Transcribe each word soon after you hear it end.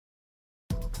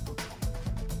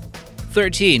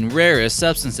13 rarest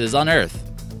substances on Earth.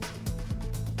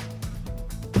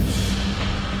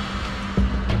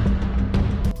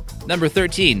 Number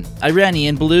 13.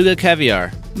 Iranian beluga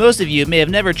caviar. Most of you may have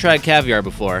never tried caviar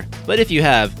before, but if you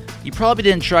have, you probably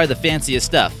didn't try the fanciest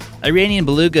stuff. Iranian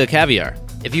beluga caviar.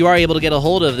 If you are able to get a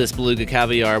hold of this beluga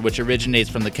caviar, which originates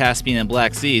from the Caspian and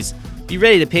Black Seas, be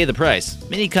ready to pay the price.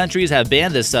 Many countries have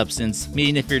banned this substance,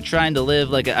 meaning if you're trying to live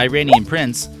like an Iranian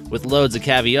prince with loads of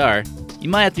caviar, you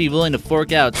might have to be willing to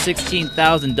fork out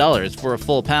 $16,000 for a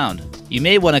full pound. You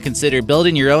may want to consider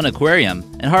building your own aquarium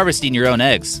and harvesting your own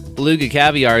eggs. Beluga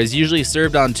caviar is usually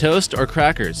served on toast or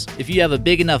crackers. If you have a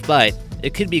big enough bite,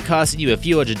 it could be costing you a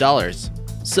few $100s.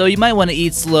 So you might want to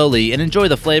eat slowly and enjoy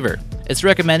the flavor. It's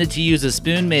recommended to use a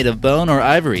spoon made of bone or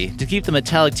ivory to keep the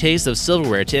metallic taste of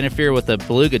silverware to interfere with the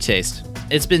beluga taste.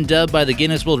 It's been dubbed by the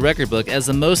Guinness World Record book as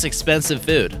the most expensive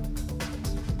food.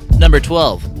 Number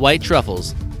 12. White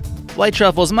truffles. White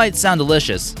truffles might sound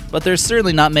delicious, but they're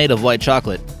certainly not made of white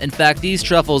chocolate. In fact, these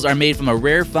truffles are made from a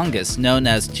rare fungus known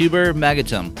as tuber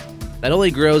magatum that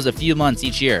only grows a few months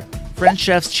each year. French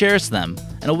chefs cherish them,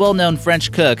 and a well-known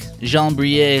French cook,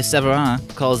 Jean-Brieuc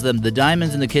Savarin, calls them the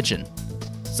diamonds in the kitchen.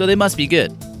 So they must be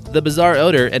good. The bizarre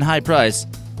odor and high price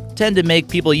tend to make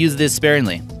people use this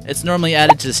sparingly. It's normally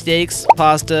added to steaks,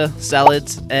 pasta,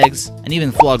 salads, eggs, and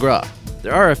even foie gras.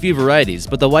 There are a few varieties,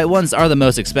 but the white ones are the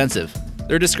most expensive.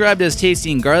 They're described as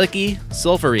tasting garlicky,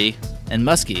 sulfury, and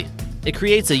musky. It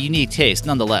creates a unique taste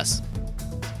nonetheless.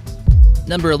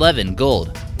 Number 11.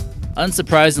 Gold.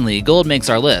 Unsurprisingly, gold makes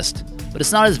our list, but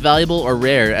it's not as valuable or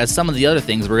rare as some of the other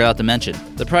things we're about to mention.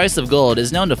 The price of gold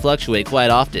is known to fluctuate quite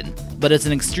often, but it's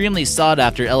an extremely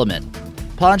sought-after element.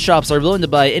 Pawn shops are willing to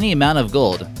buy any amount of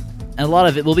gold, and a lot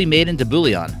of it will be made into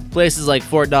bullion. Places like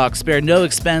Fort Knox spare no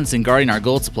expense in guarding our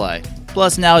gold supply.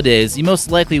 Plus, nowadays, you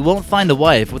most likely won't find a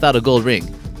wife without a gold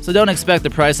ring, so don't expect the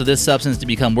price of this substance to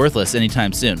become worthless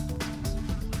anytime soon.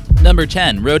 Number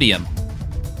 10. Rhodium.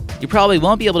 You probably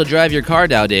won't be able to drive your car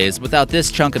nowadays without this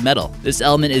chunk of metal. This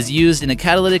element is used in a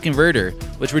catalytic converter,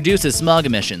 which reduces smog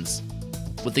emissions.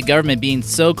 With the government being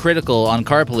so critical on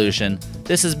car pollution,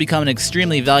 this has become an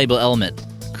extremely valuable element,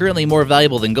 currently more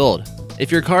valuable than gold. If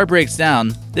your car breaks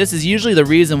down, this is usually the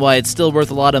reason why it's still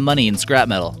worth a lot of money in scrap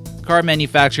metal. Car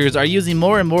manufacturers are using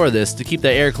more and more of this to keep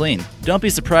the air clean. Don't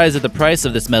be surprised if the price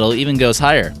of this metal even goes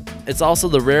higher. It's also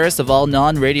the rarest of all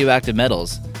non-radioactive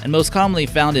metals, and most commonly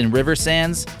found in river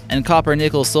sands and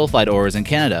copper-nickel sulfide ores in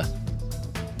Canada.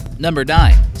 Number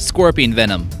 9. Scorpion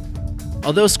venom.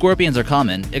 Although scorpions are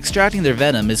common, extracting their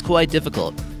venom is quite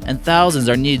difficult, and thousands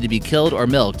are needed to be killed or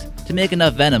milked to make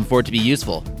enough venom for it to be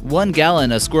useful. 1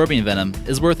 gallon of scorpion venom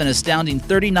is worth an astounding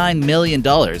 $39 million,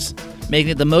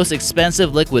 making it the most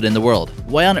expensive liquid in the world.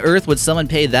 Why on earth would someone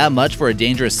pay that much for a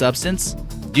dangerous substance?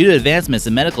 Due to advancements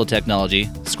in medical technology,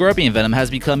 scorpion venom has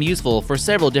become useful for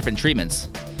several different treatments.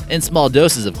 In small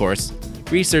doses, of course.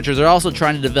 Researchers are also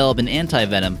trying to develop an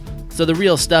anti-venom, so the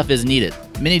real stuff is needed.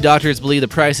 Many doctors believe the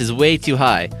price is way too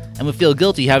high and would feel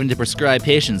guilty having to prescribe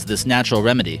patients this natural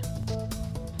remedy.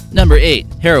 Number 8.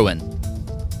 Heroin.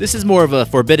 This is more of a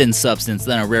forbidden substance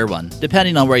than a rare one,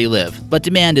 depending on where you live, but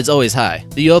demand is always high.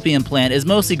 The opium plant is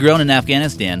mostly grown in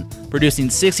Afghanistan, producing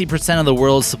 60% of the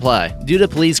world's supply. Due to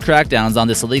police crackdowns on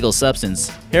this illegal substance,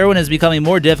 heroin is becoming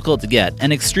more difficult to get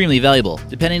and extremely valuable.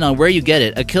 Depending on where you get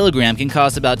it, a kilogram can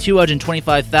cost about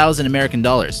 $225,000 American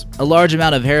dollars. A large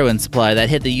amount of heroin supply that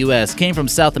hit the US came from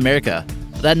South America,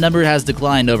 but that number has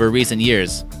declined over recent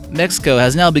years. Mexico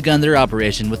has now begun their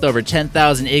operation with over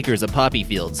 10,000 acres of poppy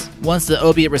fields. Once the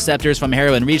opiate receptors from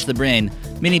heroin reach the brain,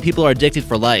 many people are addicted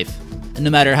for life, and no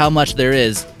matter how much there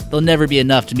is, there'll never be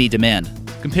enough to meet demand.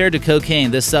 Compared to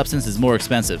cocaine, this substance is more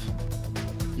expensive.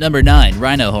 Number 9.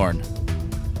 Rhino Horn.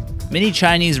 Many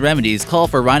Chinese remedies call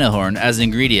for rhino horn as an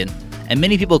ingredient, and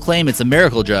many people claim it's a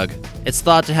miracle drug. It's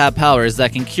thought to have powers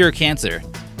that can cure cancer,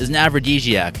 is an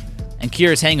aphrodisiac, and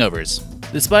cures hangovers.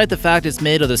 Despite the fact it's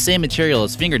made of the same material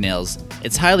as fingernails,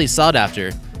 it's highly sought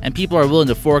after, and people are willing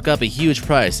to fork up a huge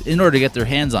price in order to get their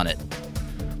hands on it.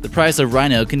 The price of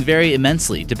rhino can vary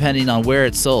immensely depending on where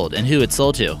it's sold and who it's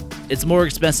sold to. It's more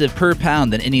expensive per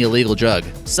pound than any illegal drug.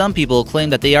 Some people claim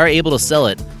that they are able to sell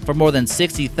it for more than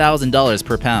 $60,000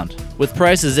 per pound. With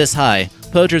prices this high,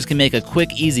 poachers can make a quick,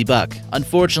 easy buck.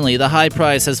 Unfortunately, the high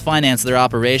price has financed their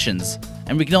operations,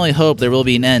 and we can only hope there will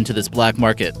be an end to this black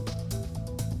market.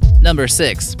 Number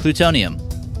 6. Plutonium.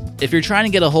 If you're trying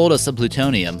to get a hold of some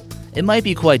plutonium, it might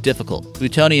be quite difficult.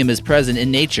 Plutonium is present in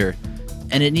nature,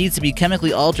 and it needs to be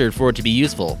chemically altered for it to be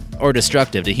useful or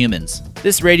destructive to humans.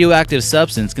 This radioactive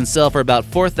substance can sell for about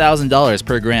 $4,000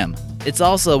 per gram. It's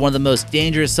also one of the most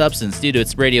dangerous substances due to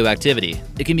its radioactivity.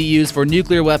 It can be used for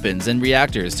nuclear weapons and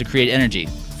reactors to create energy.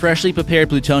 Freshly prepared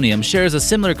plutonium shares a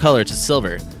similar color to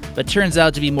silver, but turns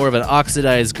out to be more of an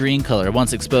oxidized green color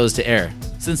once exposed to air.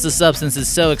 Since the substance is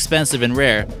so expensive and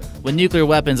rare, when nuclear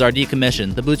weapons are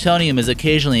decommissioned, the plutonium is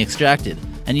occasionally extracted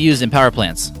and used in power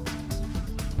plants.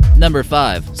 Number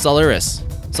 5. Rarest.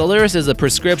 Rarest is a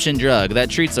prescription drug that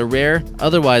treats a rare,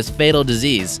 otherwise fatal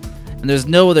disease, and there's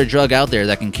no other drug out there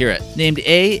that can cure it. Named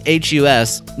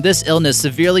aHUS, this illness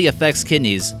severely affects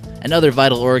kidneys and other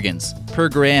vital organs. Per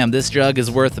gram, this drug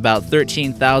is worth about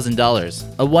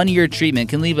 $13,000. A one-year treatment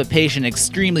can leave a patient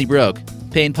extremely broke,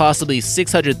 paying possibly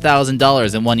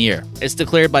 $600,000 in 1 year. It's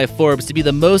declared by Forbes to be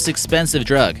the most expensive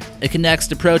drug. It connects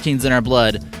to proteins in our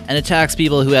blood and attacks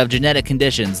people who have genetic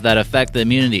conditions that affect the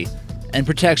immunity and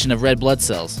protection of red blood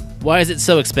cells. Why is it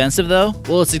so expensive though?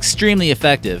 Well, it's extremely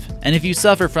effective, and if you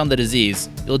suffer from the disease,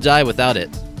 you'll die without it.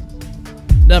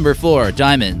 Number 4.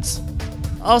 Diamonds.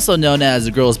 Also known as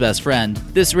the girl's best friend,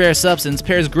 this rare substance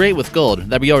pairs great with gold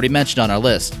that we already mentioned on our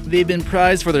list. They've been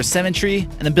prized for their symmetry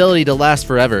and ability to last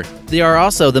forever. They are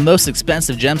also the most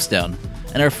expensive gemstone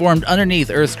and are formed underneath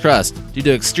Earth's crust due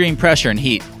to extreme pressure and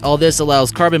heat. All this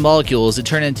allows carbon molecules to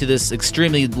turn into this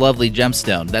extremely lovely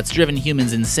gemstone that's driven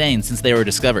humans insane since they were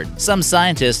discovered. Some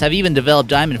scientists have even developed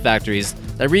diamond factories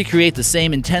that recreate the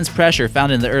same intense pressure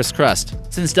found in the Earth's crust.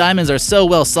 Since diamonds are so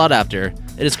well sought after,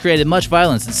 it has created much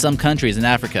violence in some countries in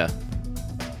Africa.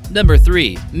 Number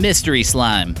 3. Mystery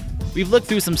slime. We've looked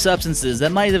through some substances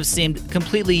that might have seemed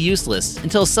completely useless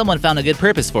until someone found a good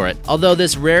purpose for it. Although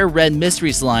this rare red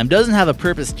mystery slime doesn't have a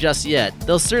purpose just yet,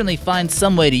 they'll certainly find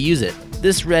some way to use it.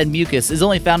 This red mucus is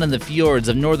only found in the fjords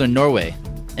of northern Norway,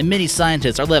 and many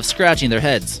scientists are left scratching their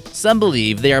heads. Some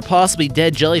believe they are possibly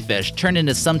dead jellyfish turned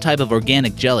into some type of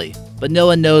organic jelly, but no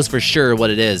one knows for sure what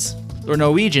it is. The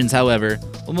Norwegians, however,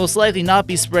 will most likely not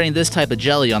be spreading this type of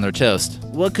jelly on their toast.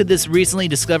 What could this recently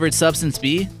discovered substance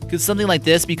be? Could something like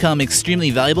this become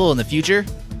extremely valuable in the future?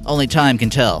 Only time can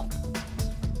tell.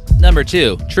 Number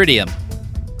 2. Tritium.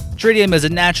 Tritium is a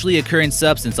naturally occurring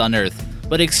substance on Earth,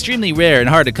 but extremely rare and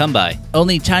hard to come by.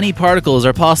 Only tiny particles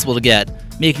are possible to get,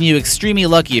 making you extremely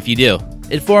lucky if you do.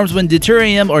 It forms when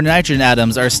deuterium or nitrogen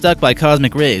atoms are struck by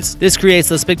cosmic rays. This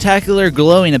creates a spectacular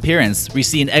glowing appearance we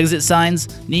see in exit signs,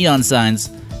 neon signs,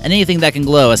 and anything that can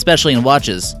glow, especially in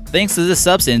watches. Thanks to this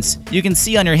substance, you can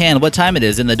see on your hand what time it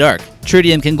is in the dark.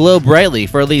 Tritium can glow brightly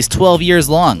for at least 12 years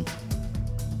long.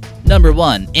 Number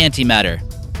 1. Antimatter.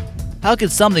 How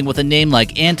could something with a name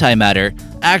like antimatter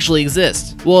actually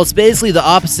exist? Well, it's basically the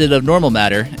opposite of normal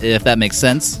matter, if that makes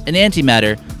sense. In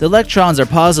antimatter, the electrons are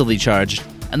positively charged,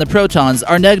 and the protons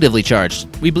are negatively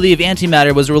charged. We believe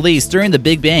antimatter was released during the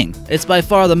Big Bang. It's by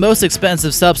far the most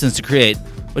expensive substance to create,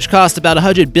 which cost about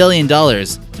 $100 billion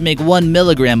to make 1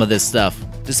 milligram of this stuff.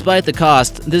 Despite the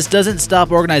cost, this doesn't stop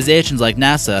organizations like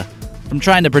NASA from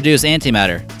trying to produce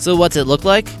antimatter. So what's it look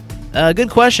like? Good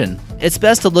question. It's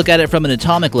best to look at it from an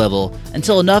atomic level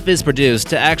until enough is produced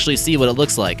to actually see what it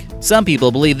looks like. Some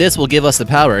people believe this will give us the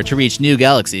power to reach new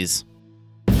galaxies.